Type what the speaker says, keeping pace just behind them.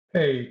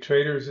Hey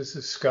traders, this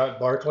is Scott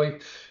Barkley.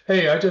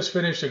 Hey, I just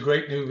finished a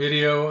great new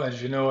video. As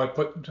you know, I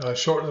put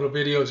short little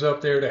videos up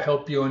there to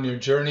help you on your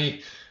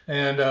journey,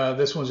 and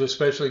this one's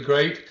especially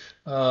great.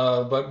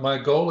 But my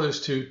goal is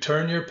to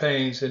turn your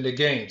pains into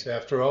gains.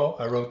 After all,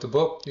 I wrote the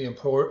book, The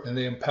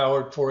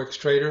Empowered Forex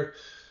Trader,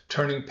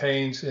 Turning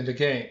Pains into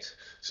Gains.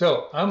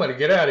 So I'm going to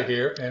get out of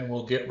here, and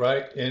we'll get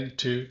right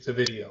into the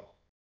video.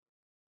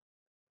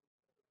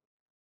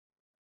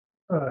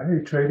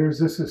 Hey traders,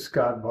 this is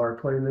Scott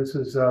Barkley. This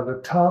is the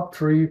top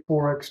 3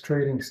 Forex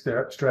trading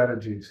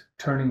strategies,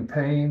 turning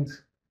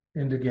pains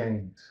into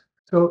gains.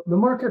 So the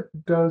market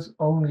does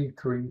only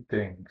 3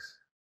 things.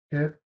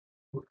 It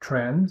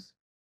trends,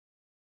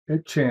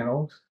 it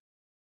channels,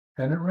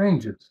 and it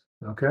ranges,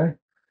 okay?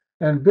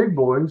 And big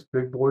boys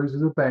are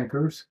the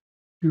bankers,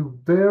 do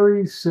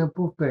very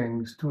simple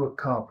things to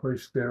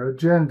accomplish their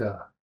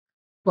agenda,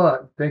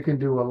 but they can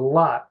do a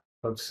lot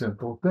of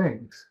simple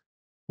things.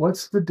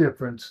 What's the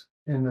difference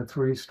in the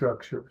 3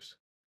 structures?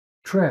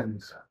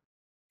 Trends.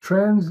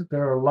 Trends,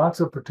 there are lots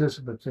of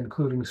participants,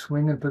 including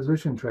swing and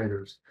position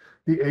traders.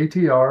 The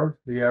ATR,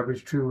 the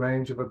average true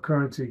range of a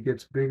currency,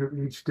 gets bigger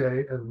each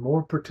day as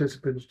more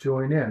participants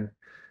join in.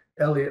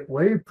 Elliott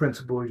wave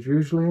principle is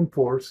usually in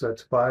force,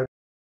 that's 5,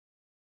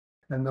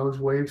 and those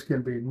waves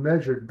can be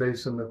measured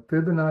based on the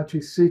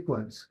Fibonacci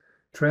sequence.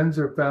 Trends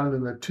are found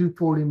in the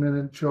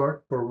 240-minute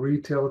chart for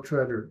retail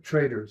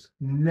traders,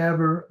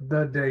 never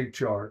the day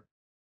chart.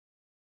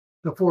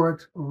 The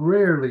Forex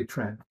rarely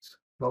trends,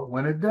 but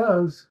when it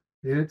does,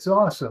 it's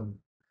awesome.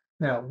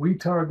 Now, we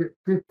target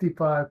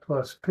 55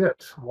 plus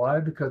pips. Why?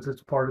 Because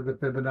it's part of the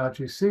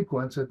Fibonacci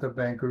sequence that the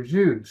bankers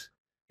use.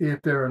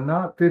 If there are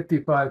not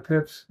 55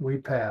 pips, we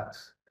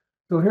pass.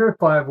 So here are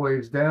 5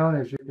 waves down,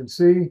 as you can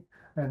see,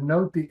 and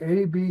note the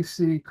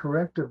ABC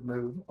corrective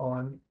move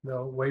on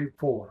the wave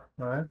 4,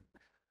 right?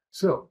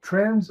 So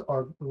trends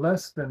are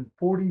less than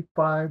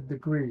 45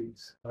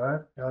 degrees,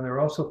 right? And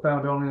they're also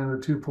found only in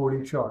the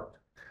 240 chart.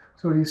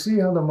 So you see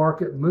how the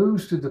market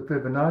moves to the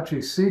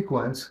Fibonacci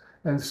sequence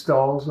and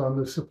stalls on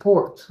the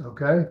supports,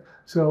 okay?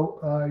 So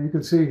you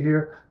can see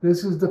here,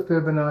 this is the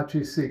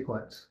Fibonacci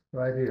sequence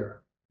right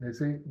here. You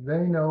see, they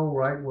know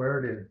right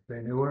where it is.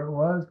 They knew where it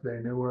was, they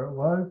knew where it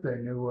was, they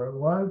knew where it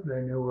was,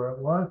 they knew where it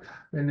was,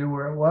 they knew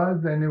where it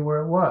was, they knew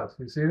where it was.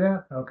 You see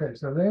that? Okay,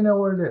 so they know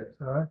where it is,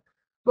 all right?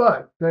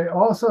 But they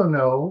also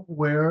know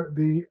where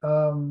the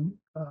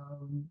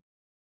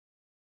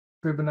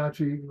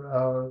Fibonacci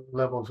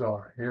levels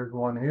are. Here's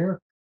one here,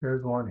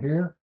 here's one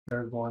here,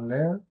 there's one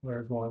there,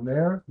 there's one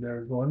there,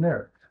 there's one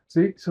there.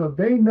 See, so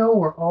they know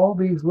where all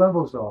these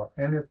levels are.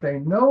 And if they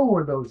know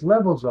where those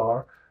levels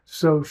are,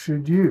 so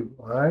should you,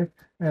 all right?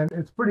 And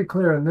it's pretty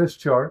clear in this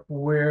chart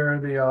where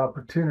the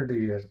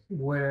opportunity is,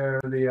 where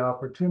the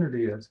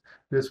opportunity is.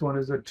 This one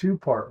is a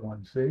 2-part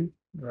one, see,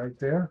 right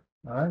there,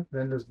 all right?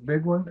 Then this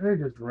big one, they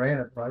just ran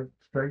it right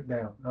straight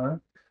down, all right?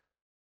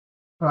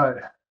 All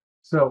right,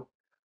 so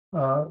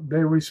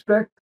they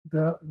respect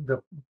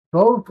the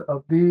both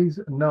of these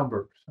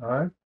numbers, all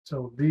right?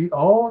 So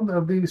all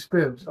of these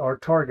fibs are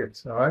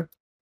targets, all right?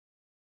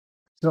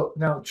 So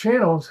now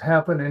channels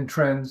happen in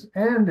trends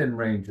and in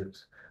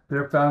ranges.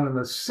 They're found in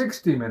the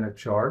 60-minute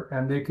chart,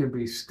 and they can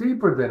be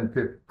steeper than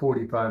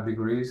 45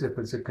 degrees if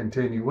it's a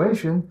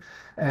continuation,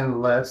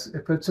 and less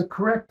if it's a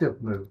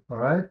corrective move, all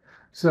right?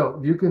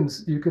 So you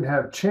can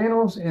have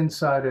channels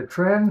inside a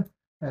trend,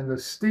 and the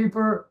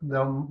steeper,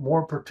 the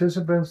more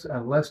participants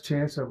and less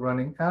chance of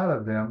running out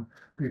of them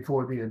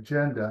before the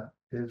agenda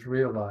is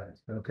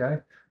realized, okay?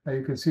 Now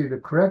you can see the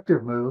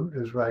corrective move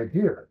is right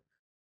here.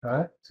 All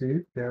right,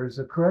 see, there's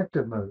a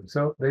corrective move.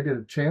 So they did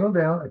a channel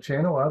down, a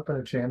channel up, and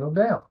a channel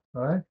down.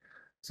 All right,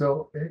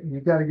 so you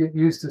got to get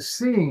used to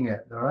seeing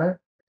it. All right,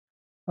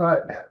 all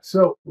right.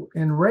 So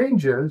in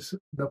ranges,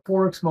 the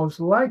Forex most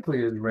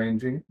likely is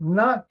ranging,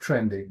 not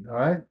trending. All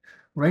right,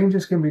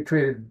 ranges can be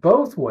traded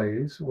both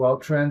ways, while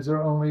trends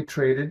are only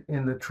traded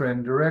in the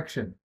trend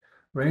direction.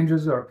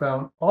 Ranges are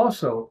found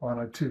also on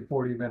a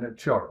 240-minute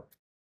chart.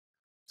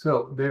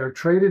 So they are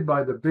traded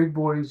by the big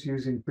boys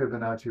using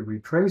Fibonacci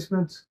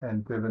retracements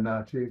and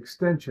Fibonacci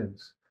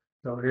extensions.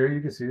 So here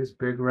you can see this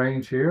big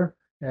range here,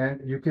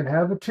 and you can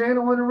have a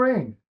channel and a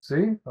range,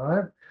 see, all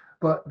right?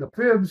 But the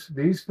fibs,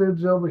 these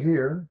fibs over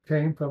here,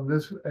 came from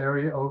this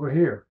area over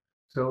here.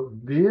 So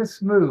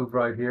this move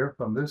right here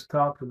from this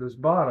top to this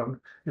bottom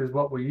is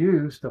what we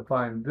use to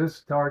find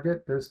this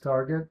target, this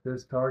target,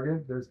 this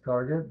target, this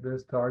target,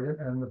 this target,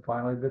 and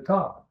finally the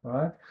top, all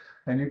right?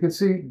 And you can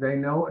see they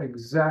know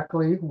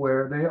exactly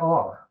where they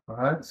are, all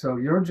right? So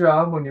your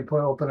job when you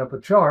open up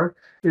a chart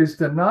is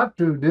to not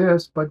do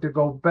this, but to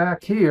go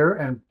back here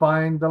and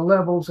find the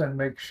levels and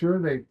make sure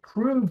they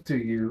prove to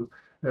you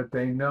that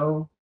they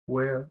know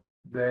where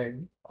they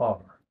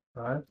are,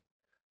 all right?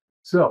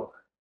 So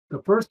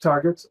the first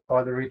targets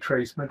are the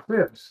retracement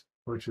fibs,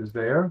 which is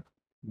there,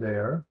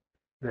 there,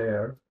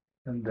 there,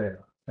 and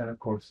there, and of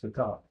course the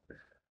top.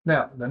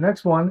 Now, the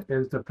next one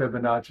is the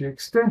Fibonacci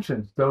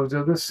extensions. Those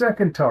are the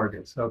second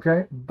targets,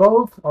 okay?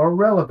 Both are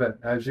relevant,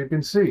 as you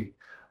can see.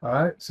 All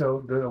right,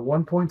 so the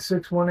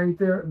 1.618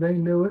 there, they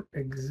knew it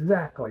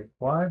exactly.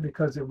 Why?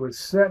 Because it was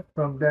set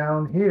from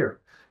down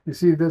here. You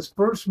see, this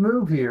first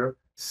move here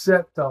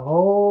set the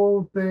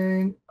whole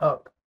thing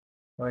up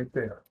right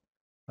there.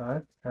 All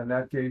right, and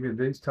that gave you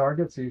these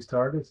targets, these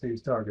targets,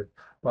 these targets.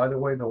 By the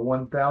way, the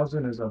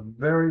 1,000 is a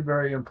very,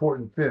 very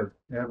important fib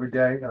every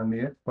day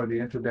on for the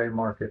intraday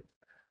market.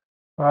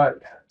 All right,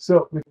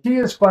 so the key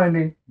is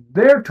finding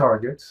their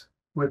targets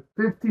with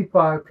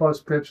 55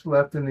 plus pips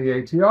left in the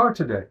ATR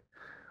today,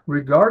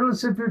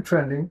 regardless if you're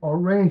trending or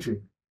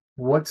ranging.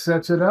 What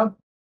sets it up?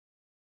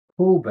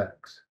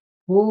 Pullbacks.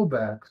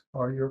 Pullbacks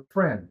are your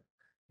friend.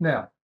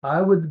 Now,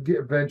 I would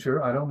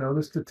venture, I don't know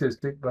the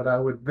statistic, but I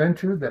would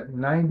venture that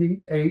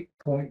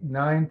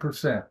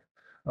 98.9%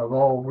 of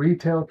all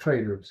retail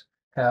traders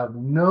have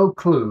no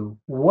clue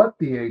what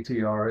the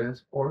ATR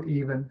is or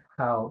even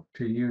how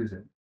to use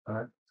it. All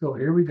right, so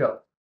here we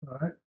go. All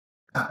right,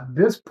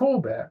 this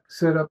pullback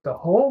set up the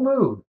whole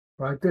move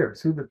right there.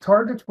 See, the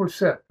targets were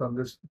set from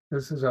this.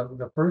 This is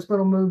the first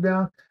little move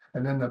down,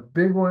 and then the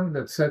big one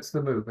that sets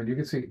the move. And you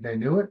can see they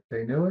knew it,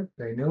 they knew it,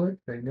 they knew it,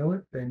 they knew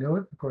it, they knew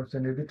it. Of course, they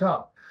knew the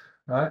top.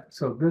 All right,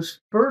 so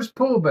this first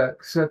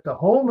pullback set the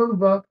whole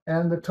move up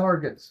and the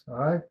targets. All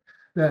right,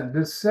 then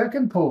this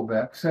second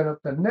pullback set up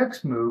the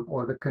next move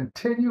or the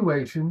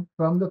continuation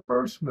from the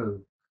first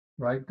move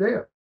right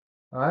there.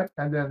 All right,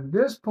 and then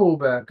this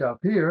pullback up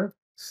here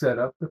set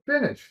up the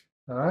finish.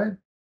 All right.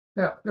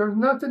 Now, there's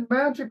nothing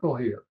magical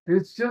here.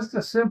 It's just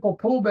a simple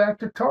pullback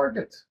to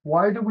targets.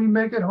 Why do we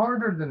make it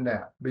harder than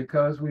that?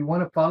 Because we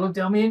want to follow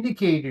down the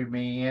indicator,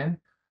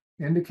 man.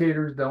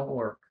 Indicators don't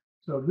work.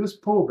 So this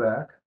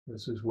pullback,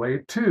 this is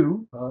wave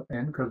 2,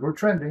 and because we're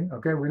trending,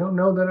 okay, we don't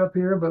know that up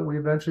here, but we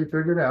eventually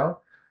figured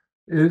out,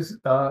 is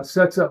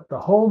sets up the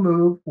whole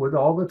move with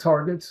all the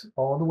targets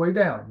all the way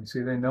down. You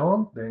see, they know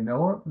them, they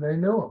know them, they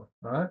know them.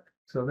 All right,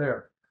 so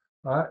there.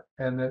 All right,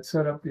 and that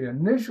set up the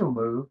initial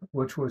move,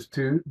 which was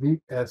to the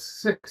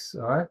S6.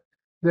 All right,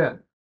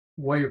 then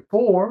wave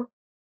 4,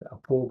 a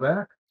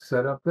pullback,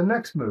 set up the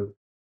next move,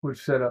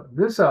 which set up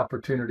this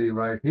opportunity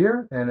right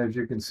here. And as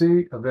you can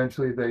see,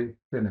 eventually they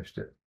finished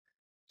it.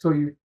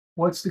 So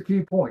what's the key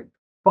point?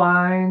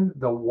 Find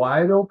the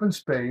wide open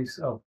space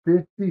of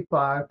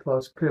 55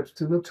 plus pips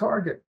to the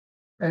target,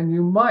 and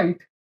you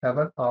might have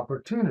an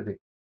opportunity.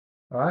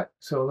 All right,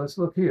 so let's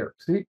look here.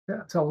 See,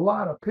 that's a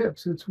lot of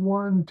pips. It's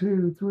 1,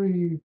 2,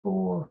 3,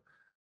 4,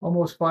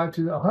 almost 5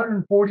 to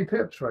 140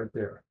 pips right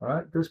there. All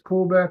right, this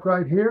pullback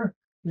right here,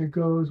 it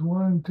goes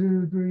 1,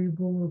 2, 3,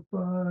 4,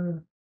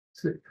 5,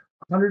 6,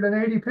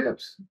 180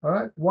 pips. All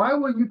right, why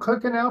were you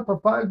clicking out for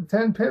 5 to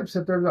 10 pips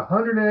if there's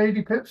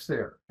 180 pips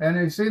there? And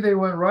you see they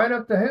went right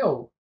up the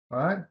hill. All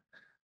right,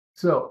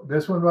 so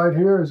this one right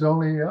here is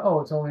only,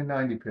 it's only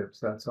 90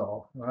 pips. That's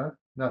all. All right,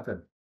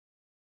 nothing.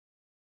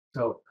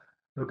 So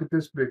look at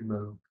this big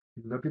move.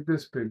 Look at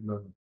this big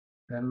move.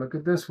 And look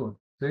at this one.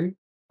 See?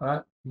 All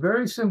right.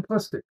 Very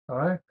simplistic. All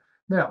right.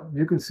 Now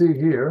you can see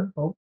here.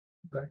 Oh,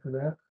 back to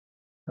that.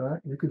 All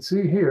right. You can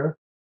see here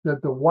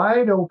that the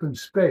wide open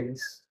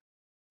space.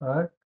 All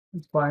right.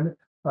 Let's find it.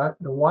 All right.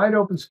 The wide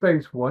open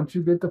space, once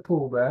you get the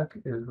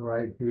pullback, is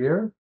right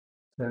here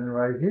and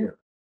right here.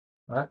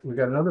 All right, we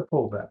got another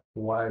pullback.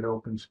 Wide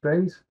open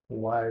space,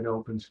 wide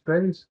open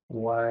space,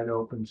 wide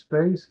open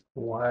space,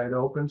 wide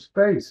open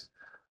space.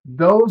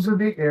 Those are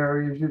the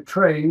areas you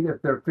trade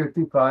if they're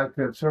 55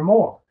 pips or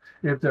more.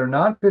 If they're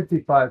not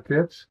 55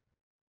 pips,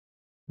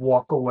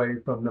 walk away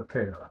from the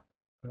pair.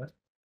 Right?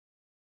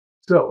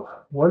 So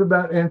what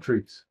about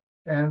entries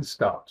and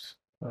stops?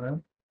 All right.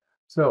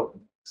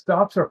 So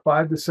stops are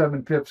 5 to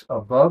 7 pips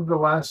above the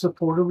last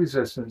support or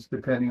resistance,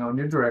 depending on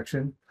your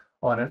direction,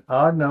 on an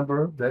odd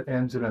number that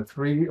ends in a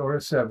 3 or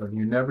a 7.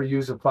 You never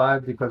use a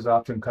 5 because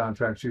option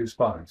contracts use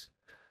 5s.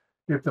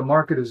 If the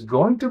market is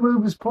going to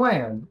move as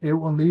planned, it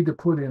will need to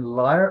put in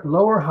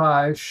lower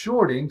highs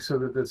shorting so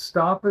that the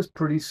stop is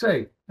pretty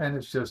safe, and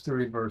it's just a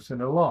reverse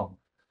and a long.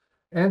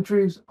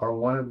 Entries are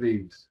one of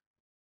these: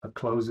 a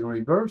close and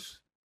reverse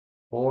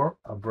or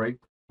a break,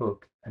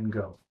 hook, and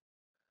go.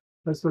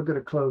 Let's look at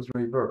a close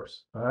and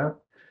reverse. All right.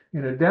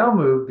 In a down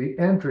move, the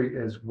entry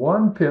is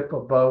 1 pip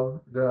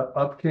above the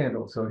up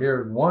candle. So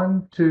here's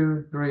 1,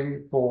 2,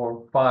 3,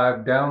 4,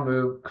 5 down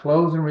move,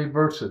 close and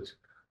reverses.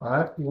 All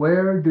right,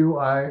 where do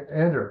I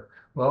enter?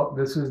 Well,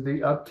 this is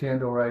the up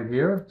candle right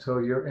here. So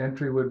your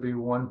entry would be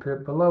 1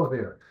 pip below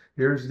here.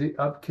 Here's the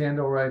up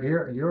candle right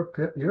here.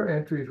 Your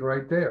entry is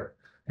right there.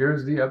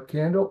 Here's the up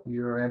candle.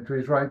 Your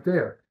entry is right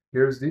there.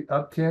 Here's the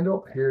up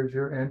candle. Here's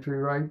your entry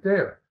right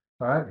there.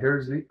 All right,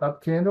 here's the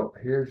up candle.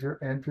 Here's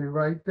your entry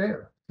right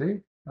there. See?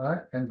 All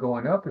right, and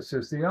going up, it's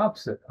just the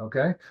opposite.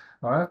 Okay.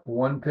 All right,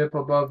 1 pip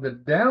above the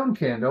down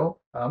candle,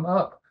 I'm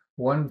up.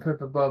 1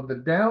 pip above the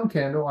down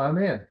candle, I'm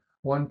in.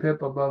 1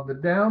 pip above the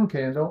down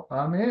candle,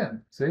 I'm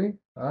in. See?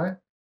 All right.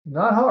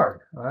 Not hard.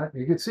 All right.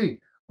 You can see.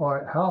 All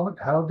right.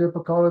 How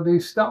difficult are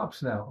these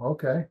stops now?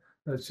 Okay.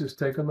 Let's just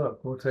take a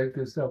look. We'll take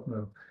this up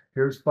move.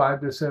 Here's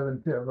 5 to 7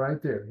 pip right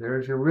there.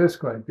 There's your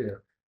risk right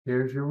there.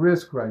 Here's your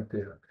risk right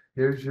there.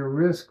 Here's your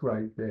risk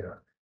right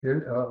there. Here,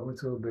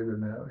 it's a little bigger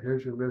now.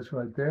 Here's your risk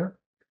right there.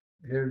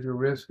 Here's your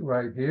risk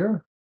right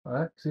here. All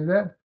right, see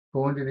that?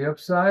 Going to the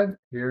upside.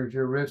 Here's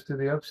your risk to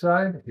the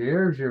upside.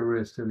 Here's your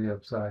risk to the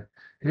upside.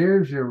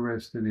 Here's your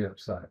risk to the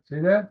upside. See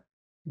that?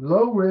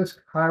 Low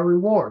risk, high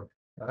reward.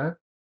 All right.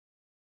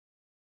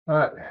 All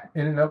right.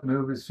 In and up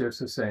move is just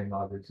the same,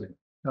 obviously.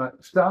 All right.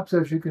 Stops,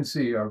 as you can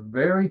see, are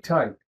very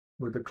tight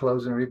with the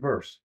close and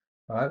reverse.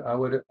 All right.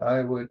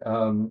 I would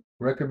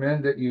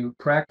recommend that you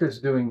practice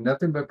doing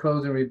nothing but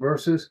close and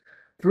reverses.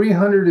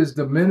 300 is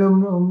the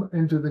minimum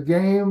into the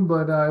game,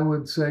 but I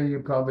would say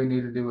you probably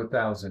need to do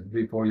 1,000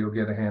 before you'll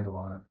get a handle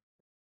on it.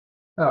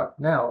 All right,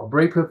 now a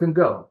break, hook, and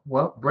go.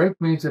 Well, break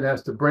means it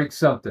has to break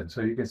something. So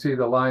you can see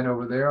the line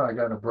over there. I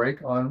got a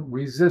break on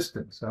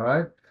resistance. All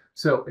right.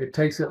 So it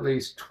takes at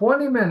least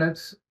 20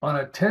 minutes on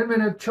a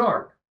 10-minute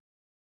chart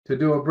to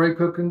do a break,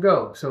 hook, and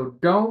go. So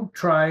don't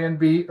try and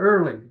be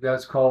early.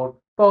 That's called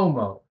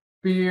FOMO,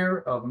 fear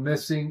of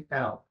missing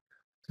out.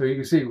 So you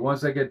can see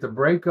once I get the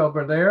break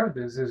over there,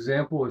 this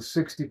example is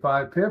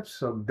 65 pips.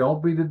 So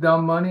don't be the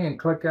dumb money and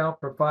click out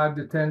for 5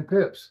 to 10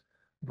 pips.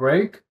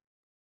 Break,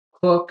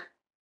 hook,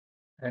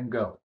 and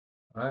go.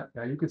 All right.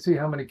 Now you can see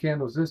how many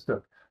candles this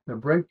took. The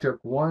break took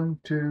 1,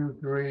 2,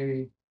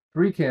 3,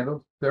 3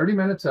 candles, 30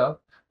 minutes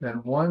up,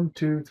 then 1,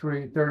 2,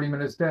 3, 30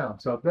 minutes down.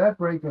 So if that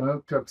break and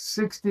hook took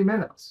 60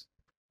 minutes,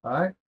 all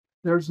right,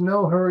 there's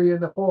no hurry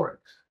in the Forex.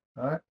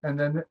 All right. And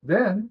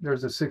then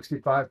there's a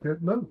 65 pip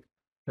move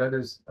that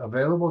is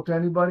available to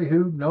anybody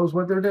who knows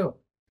what they're doing.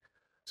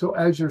 So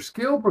as your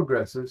skill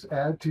progresses,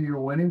 add to your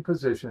winning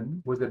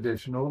position with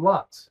additional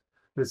lots.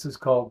 This is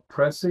called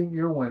pressing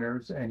your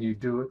winners, and you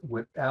do it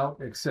without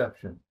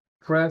exception.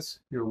 Press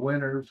your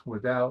winners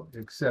without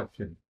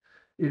exception.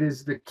 It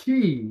is the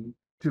key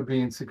to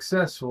being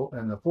successful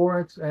in the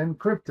Forex and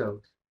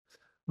cryptos.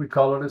 We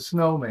call it a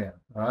snowman,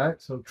 all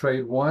right? So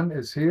trade 1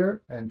 is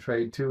here and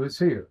trade 2 is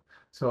here.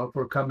 So if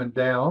we're coming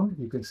down,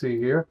 you can see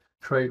here,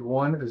 trade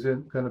 1 is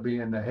going to be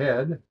in the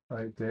head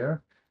right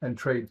there, and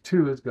trade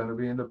 2 is going to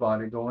be in the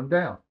body going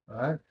down, all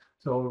right?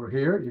 So over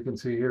here, you can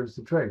see here's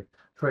the trade.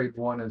 Trade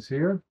 1 is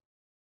here.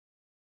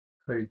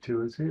 Trade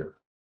 2 is here.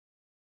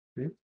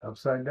 See,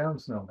 upside down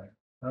snowman.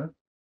 All right.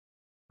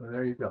 So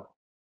there you go.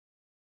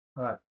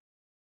 All right.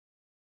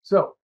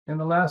 So in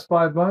the last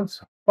 5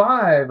 months,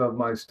 5 of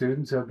my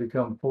students have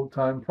become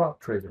full-time prop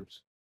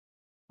traders.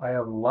 I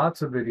have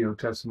lots of video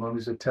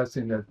testimonies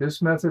attesting that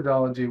this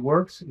methodology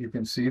works. You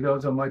can see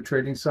those on my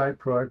trading site,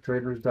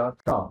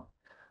 proacttraders.com.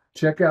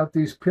 Check out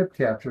these pip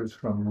captures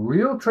from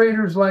real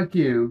traders like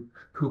you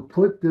who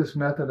put this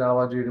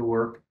methodology to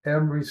work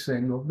every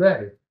single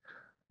day.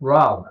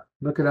 Rob,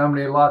 look at how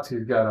many lots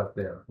he's got up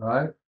there,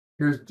 right?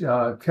 Here's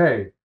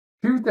K,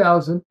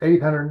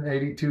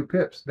 2,882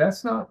 pips.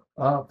 That's not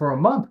for a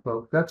month,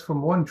 folks. That's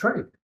from one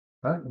trade,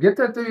 right? Get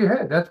that through your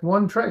head. That's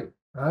one trade,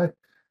 right?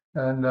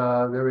 And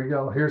there we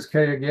go. Here's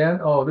K again.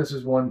 Oh, this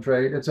is one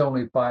trade. It's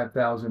only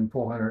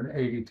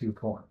 5,482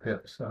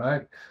 pips, all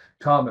right?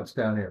 Thomas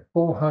down here,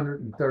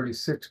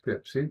 436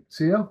 pips.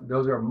 See them?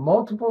 Those are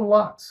multiple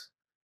lots,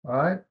 all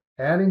right?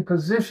 Adding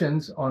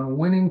positions on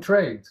winning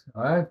trades,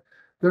 all right?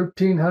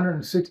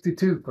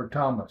 1,362 for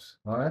Thomas,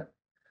 all right?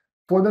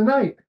 For the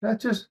night,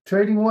 that's just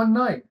trading one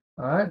night,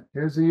 all right?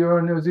 Here's the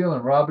Euro New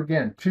Zealand, Rob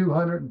again,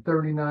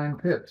 239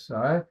 pips, all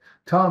right?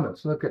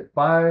 Thomas, look at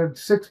 5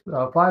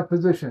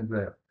 positions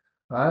there,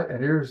 all right?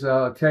 And here's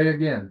K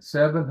again,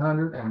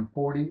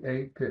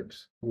 748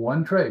 pips,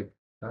 one trade,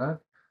 all right?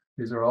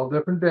 These are all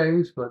different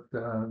days, but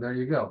there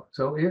you go.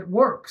 So it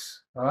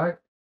works, all right?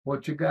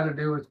 What you got to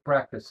do is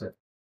practice it.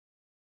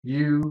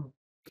 You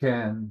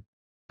can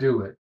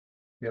do it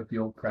if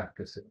you'll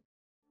practice it.